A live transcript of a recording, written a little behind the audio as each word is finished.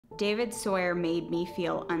David Sawyer made me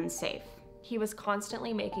feel unsafe. He was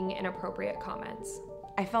constantly making inappropriate comments.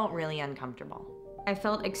 I felt really uncomfortable. I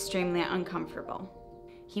felt extremely uncomfortable.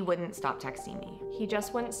 He wouldn't stop texting me. He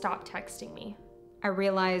just wouldn't stop texting me. I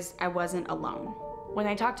realized I wasn't alone. When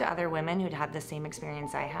I talked to other women who'd had the same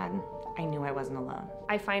experience I had, I knew I wasn't alone.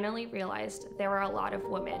 I finally realized there were a lot of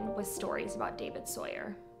women with stories about David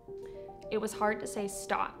Sawyer. It was hard to say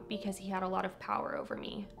stop because he had a lot of power over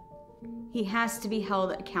me. He has to be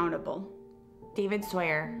held accountable. David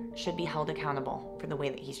Sawyer should be held accountable for the way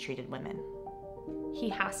that he's treated women. He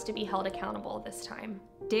has to be held accountable this time.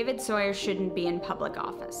 David Sawyer shouldn't be in public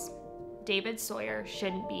office. David Sawyer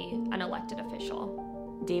shouldn't be an elected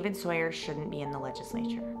official. David Sawyer shouldn't be in the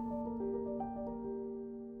legislature.